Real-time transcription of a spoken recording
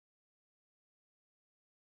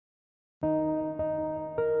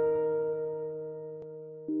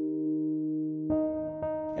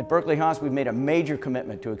At Berkeley Haas, we've made a major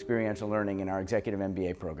commitment to experiential learning in our Executive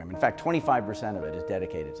MBA program. In fact, 25% of it is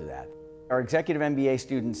dedicated to that. Our Executive MBA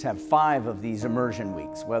students have 5 of these immersion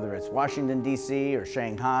weeks, whether it's Washington, D.C., or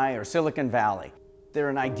Shanghai, or Silicon Valley. They're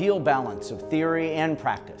an ideal balance of theory and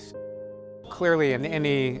practice. Clearly, in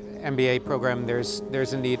any MBA program, there's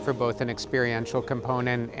a need for both an experiential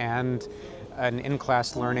component and an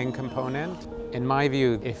in-class learning component. In my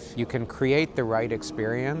view, if you can create the right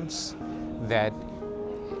experience, that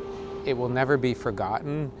it will never be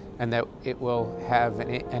forgotten and that it will have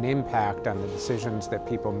an impact on the decisions that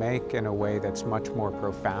people make in a way that's much more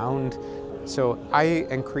profound. So I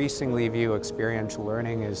increasingly view experiential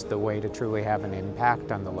learning as the way to truly have an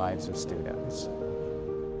impact on the lives of students.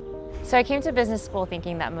 So I came to business school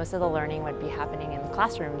thinking that most of the learning would be happening in the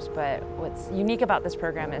classrooms, but what's unique about this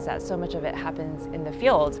program is that so much of it happens in the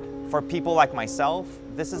field. For people like myself,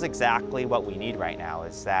 this is exactly what we need right now,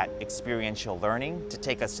 is that experiential learning to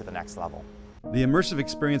take us to the next level. The immersive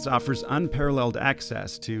experience offers unparalleled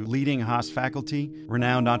access to leading Haas faculty,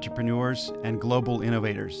 renowned entrepreneurs, and global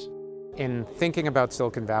innovators. In thinking about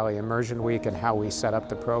Silicon Valley Immersion Week and how we set up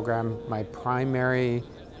the program, my primary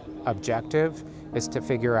objective is to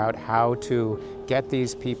figure out how to get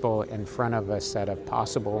these people in front of a set of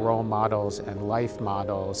possible role models and life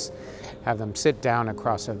models, have them sit down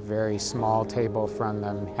across a very small table from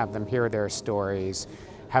them, have them hear their stories,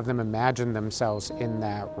 have them imagine themselves in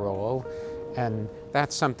that role. And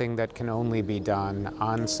that's something that can only be done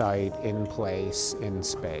on-site, in place, in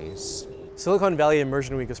space. Silicon Valley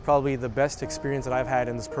Immersion Week is probably the best experience that I've had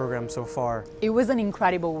in this program so far. It was an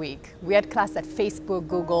incredible week. We had class at Facebook,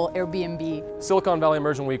 Google, Airbnb. Silicon Valley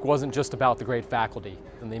Immersion Week wasn't just about the great faculty.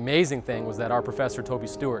 And the amazing thing was that our professor, Toby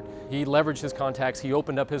Stuart, he leveraged his contacts, he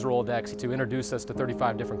opened up his Rolodex to introduce us to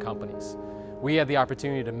 35 different companies. We had the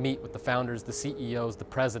opportunity to meet with the founders, the CEOs, the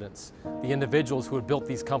presidents, the individuals who had built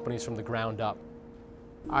these companies from the ground up.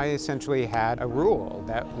 I essentially had a rule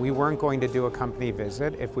that we weren't going to do a company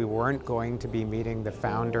visit if we weren't going to be meeting the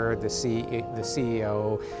founder, the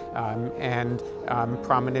CEO, and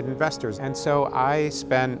prominent investors. And so I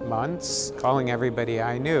spent months calling everybody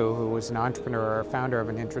I knew who was an entrepreneur or founder of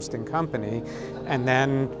an interesting company, and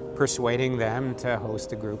then persuading them to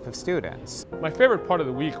host a group of students. My favorite part of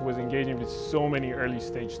the week was engaging with so many early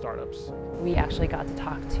stage startups. We actually got to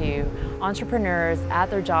talk to entrepreneurs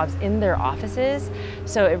at their jobs in their offices,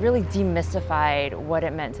 so it really demystified what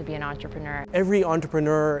it meant to be an entrepreneur. Every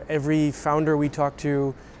entrepreneur, every founder we talked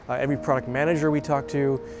to, every product manager we talked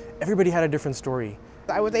to, everybody had a different story.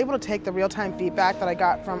 I was able to take the real-time feedback that I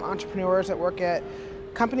got from entrepreneurs that work at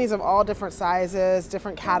companies of all different sizes,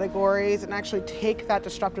 different categories, and actually take that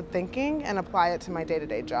disruptive thinking and apply it to my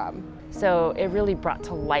day-to-day job. So it really brought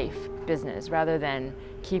to life business rather than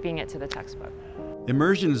keeping it to the textbook.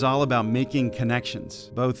 Immersion is all about making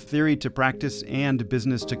connections, both theory to practice and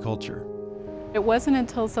business to culture. It wasn't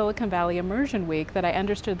until Silicon Valley Immersion Week that I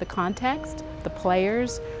understood the context, the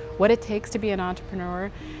players, what it takes to be an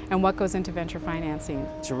entrepreneur, and what goes into venture financing.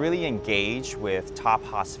 To really engage with top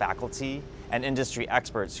Haas faculty and industry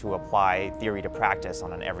experts who apply theory to practice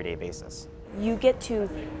on an everyday basis. You get to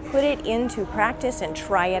put it into practice and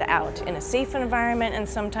try it out in a safe environment and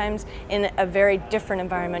sometimes in a very different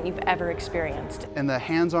environment you've ever experienced. And the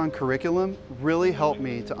hands-on curriculum really helped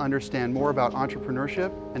me to understand more about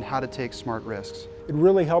entrepreneurship and how to take smart risks. It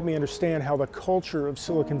really helped me understand how the culture of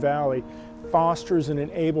Silicon Valley fosters and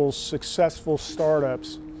enables successful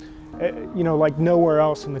startups, like nowhere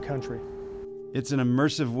else in the country. It's an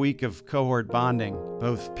immersive week of cohort bonding,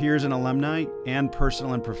 both peers and alumni, and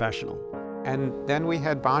personal and professional. And then we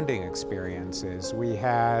had bonding experiences. We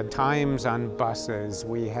had times on buses,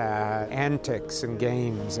 we had antics and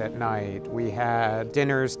games at night, we had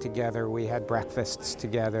dinners together, we had breakfasts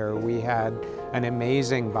together, we had an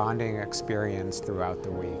amazing bonding experience throughout the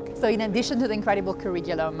week. So in addition to the incredible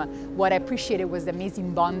curriculum, what I appreciated was the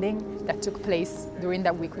amazing bonding that took place during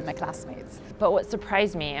that week with my classmates. But what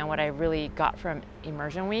surprised me and what I really got from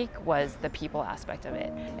Immersion Week was the people aspect of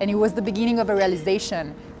it. And it was the beginning of a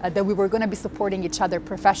realization that we were going to be supporting each other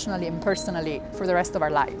professionally and personally for the rest of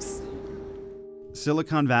our lives.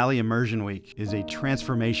 Silicon Valley Immersion Week is a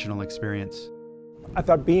transformational experience. I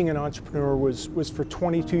thought being an entrepreneur was for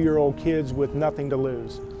 22-year-old kids with nothing to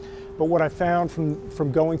lose. But what I found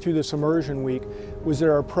from going through this immersion week was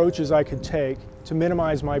there are approaches I could take to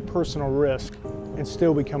minimize my personal risk and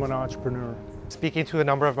still become an entrepreneur. Speaking to a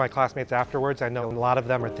number of my classmates afterwards, I know a lot of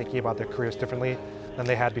them are thinking about their careers differently than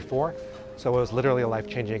they had before. So it was literally a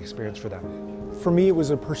life-changing experience for them. For me, it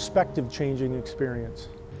was a perspective-changing experience.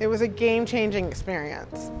 It was a game-changing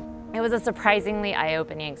experience. It was a surprisingly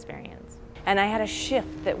eye-opening experience. And I had a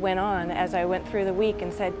shift that went on as I went through the week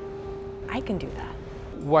and said, I can do that.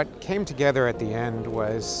 What came together at the end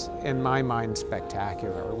was, in my mind,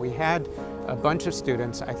 spectacular. We had a bunch of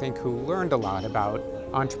students, I think, who learned a lot about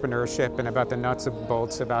entrepreneurship and about the nuts and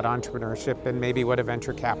bolts about entrepreneurship and maybe what a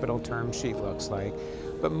venture capital term sheet looks like.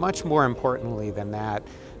 But much more importantly than that,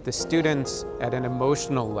 the students at an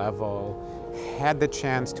emotional level had the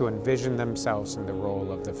chance to envision themselves in the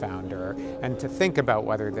role of the founder and to think about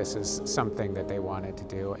whether this is something that they wanted to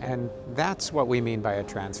do. And that's what we mean by a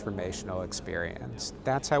transformational experience.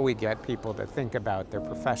 That's how we get people to think about their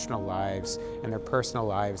professional lives and their personal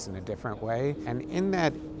lives in a different way. And in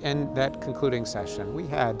that concluding session, we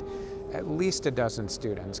had at least a dozen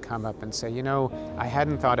students come up and say, you know, I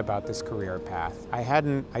hadn't thought about this career path.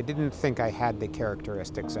 I didn't think I had the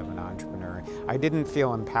characteristics of an entrepreneur. I didn't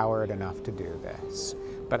feel empowered enough to do this,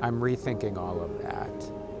 but I'm rethinking all of that.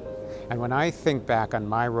 And when I think back on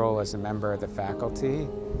my role as a member of the faculty,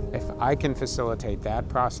 if I can facilitate that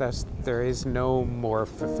process, there is no more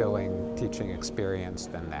fulfilling teaching experience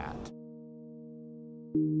than that.